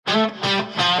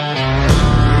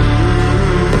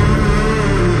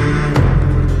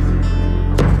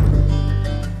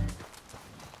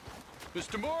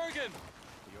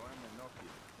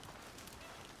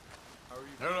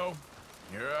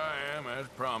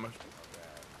promise.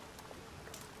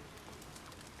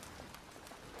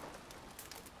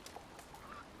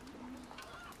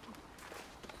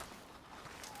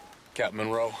 Captain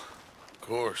Monroe. Of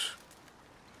course.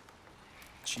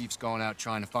 Chief's going out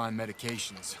trying to find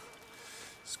medications.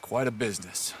 It's quite a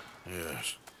business.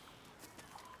 Yes.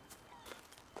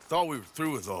 Thought we were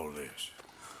through with all of this.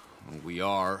 Well, we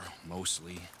are,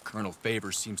 mostly. Colonel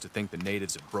Favors seems to think the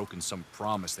natives have broken some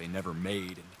promise they never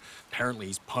made, and apparently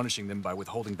he's punishing them by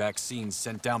withholding vaccines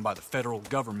sent down by the federal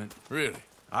government. Really?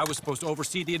 I was supposed to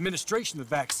oversee the administration of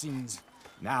vaccines.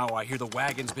 Now I hear the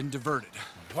wagon's been diverted.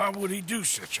 Why would he do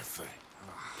such a thing?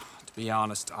 To be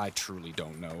honest, I truly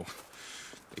don't know.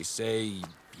 They say he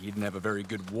didn't have a very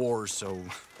good war, so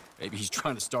maybe he's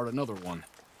trying to start another one.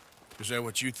 Is that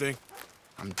what you think?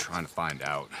 I'm trying to find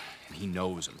out, and he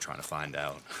knows I'm trying to find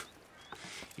out.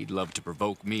 He'd love to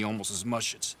provoke me almost as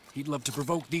much as he'd love to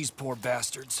provoke these poor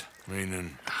bastards.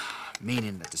 Meaning?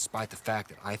 Meaning that despite the fact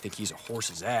that I think he's a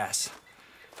horse's ass,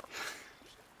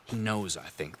 he knows I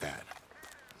think that.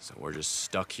 So we're just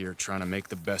stuck here trying to make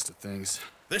the best of things.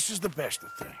 This is the best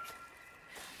of things.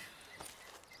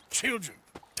 Children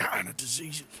dying of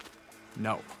diseases.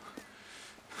 No.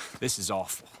 This is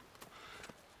awful.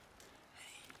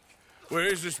 Where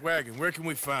is this wagon? Where can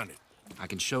we find it? I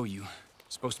can show you.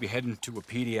 Supposed to be heading to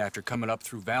Wapiti after coming up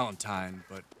through Valentine,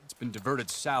 but it's been diverted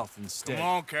south instead. Come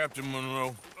on, Captain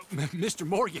Monroe. Mr.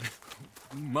 Morgan,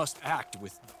 we must act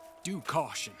with due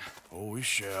caution. Oh, we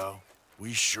shall.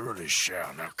 We surely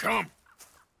shall. Now come.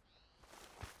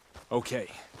 Okay.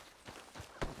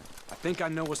 I think I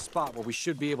know a spot where we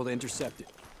should be able to intercept it.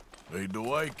 Lead the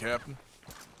way, Captain.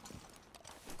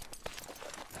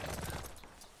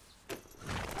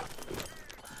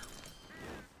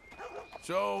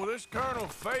 So, this Colonel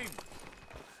Favors,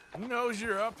 he knows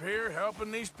you're up here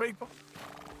helping these people?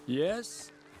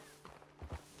 Yes.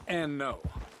 And no.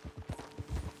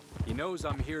 He knows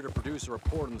I'm here to produce a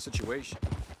report on the situation.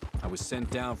 I was sent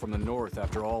down from the north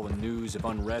after all the news of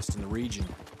unrest in the region.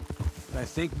 But I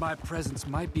think my presence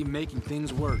might be making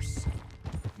things worse.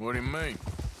 What do you mean?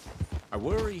 I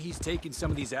worry he's taking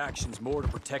some of these actions more to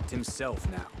protect himself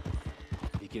now.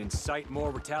 If he can incite more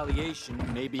retaliation,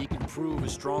 maybe he can prove a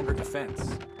stronger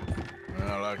defense.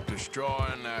 Well, like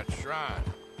destroying that shrine.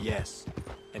 Yes,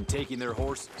 and taking their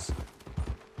horses.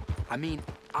 I mean,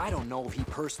 I don't know if he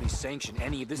personally sanctioned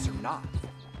any of this or not.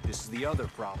 This is the other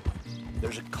problem.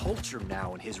 There's a culture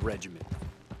now in his regiment.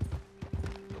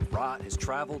 The rot has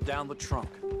traveled down the trunk.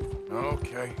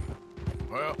 Okay.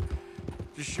 Well,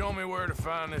 just show me where to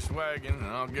find this wagon, and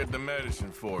I'll get the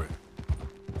medicine for you.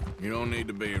 You don't need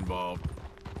to be involved.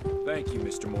 Thank you,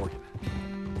 Mr. Morgan.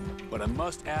 But I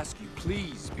must ask you,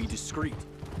 please be discreet.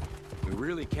 We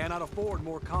really cannot afford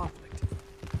more conflict.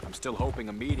 I'm still hoping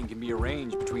a meeting can be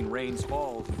arranged between Rains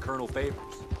Falls and Colonel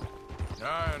Favors.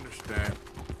 I understand.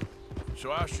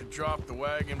 So I should drop the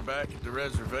wagon back at the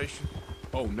reservation?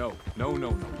 Oh, no. No,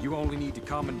 no, no. You only need to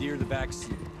commandeer the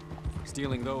vaccine.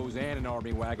 Stealing those and an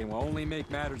army wagon will only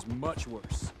make matters much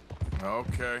worse.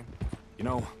 Okay. You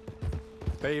know,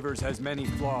 Favors has many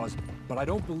flaws, but I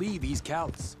don't believe he's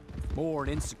callous. More an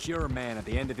insecure man at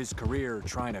the end of his career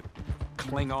trying to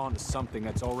cling on to something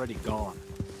that's already gone.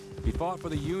 He fought for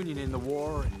the Union in the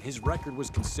war, and his record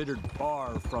was considered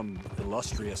far from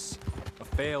illustrious. A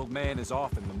failed man is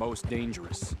often the most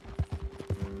dangerous.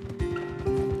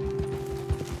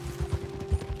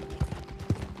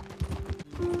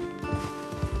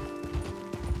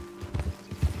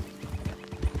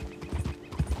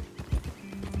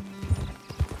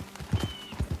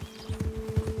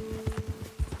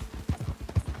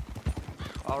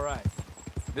 All right,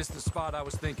 this is the spot I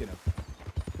was thinking of.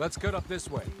 Let's cut up this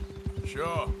way.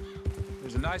 Sure.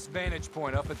 There's a nice vantage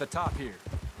point up at the top here.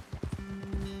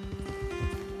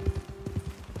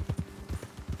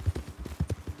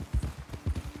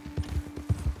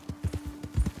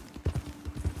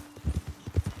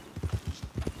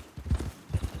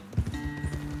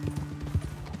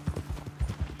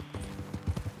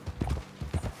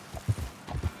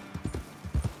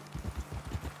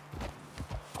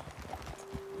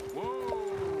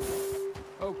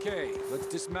 Okay, let's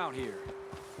dismount here.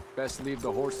 Best leave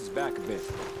the horses back a bit.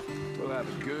 We'll have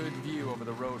a good view over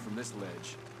the road from this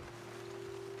ledge.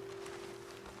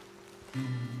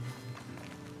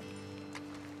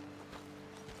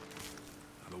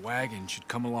 The wagon should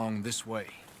come along this way.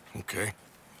 Okay.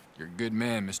 You're a good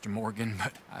man, Mr. Morgan,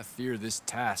 but I fear this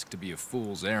task to be a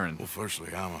fool's errand. Well,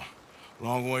 firstly, I'm a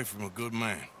long way from a good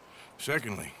man.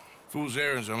 Secondly, fool's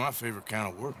errands are my favorite kind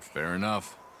of work. Fair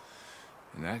enough.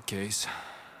 In that case,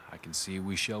 I can see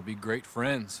we shall be great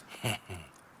friends.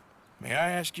 May I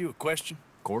ask you a question?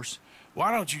 Of course.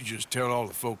 Why don't you just tell all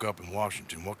the folk up in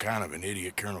Washington what kind of an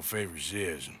idiot Colonel Favors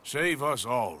is and save us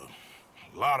all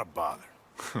a lot of bother?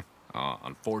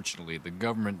 Unfortunately, the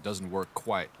government doesn't work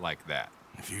quite like that.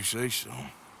 If you say so.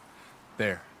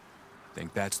 There.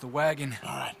 Think that's the wagon? All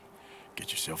right.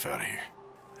 Get yourself out of here.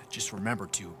 Just remember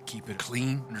to keep it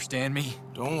clean, understand me?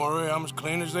 Don't worry, I'm as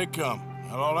clean as they come.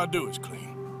 Not all I do is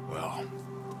clean. Well,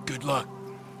 good luck.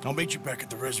 I'll meet you back at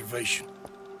the reservation.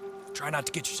 Try not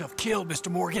to get yourself killed, Mr.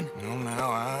 Morgan. No,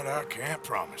 now, I can't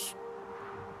promise.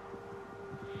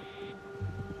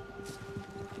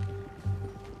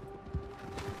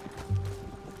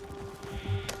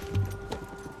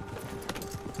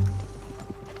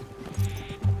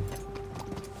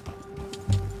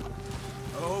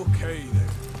 Okay, then.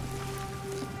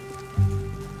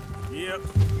 Yep.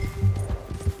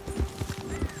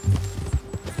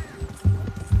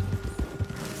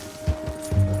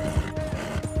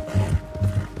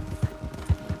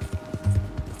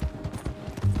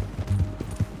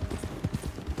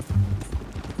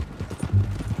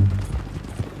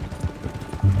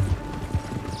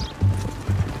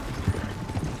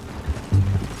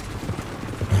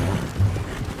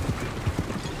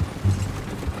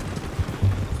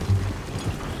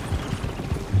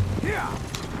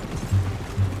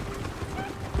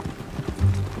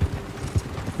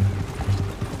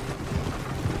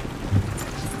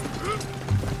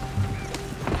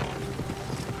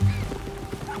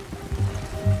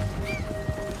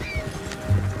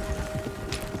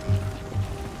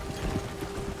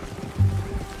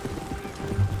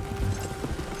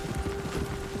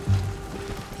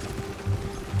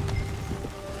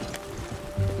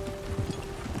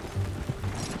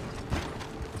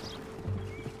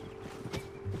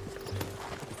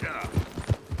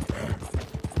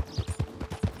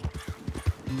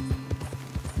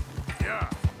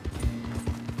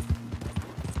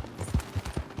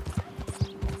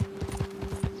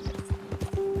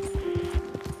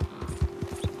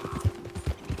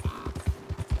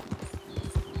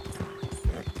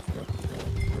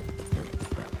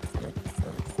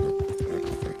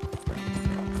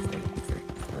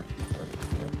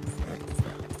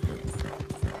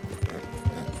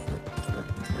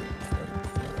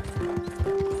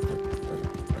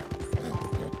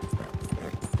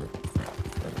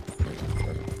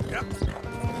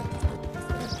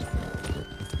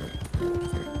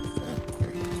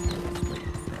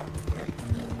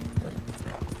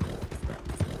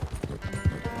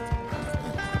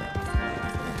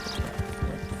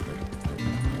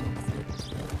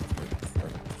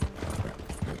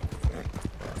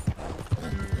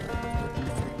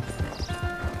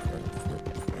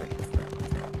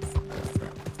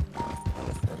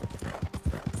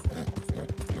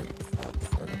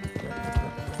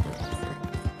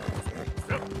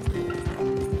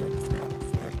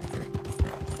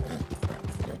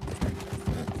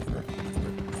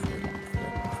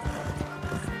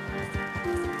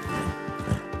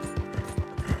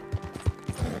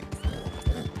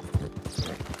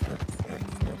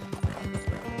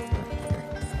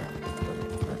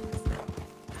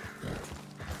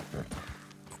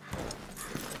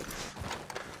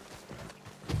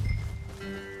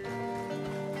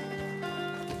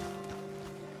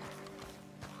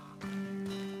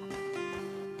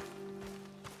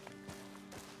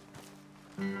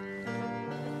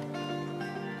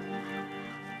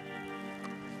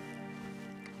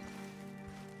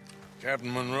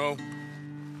 Captain Monroe,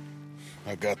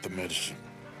 I got the medicine.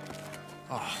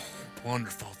 Oh,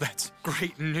 wonderful. That's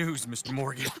great news, Mr.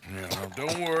 Morgan. Yeah, now,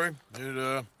 don't worry.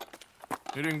 It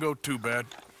didn't go too bad.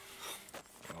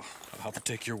 Oh, I'll have to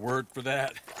take your word for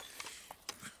that.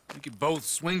 We could both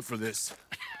swing for this.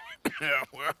 Yeah,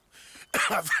 well,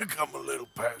 I think I'm a little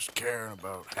past caring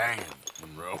about hanging,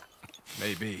 Monroe.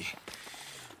 Maybe.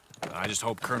 I just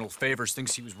hope Colonel Favors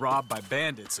thinks he was robbed by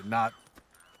bandits and not...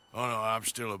 Oh, no, I'm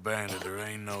still a bandit. There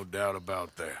ain't no doubt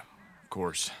about that. Of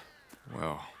course.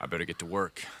 Well, I better get to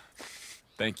work.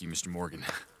 Thank you, Mr. Morgan.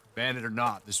 Bandit or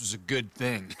not, this was a good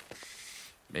thing.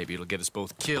 Maybe it'll get us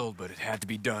both killed, but it had to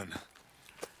be done.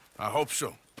 I hope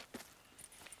so.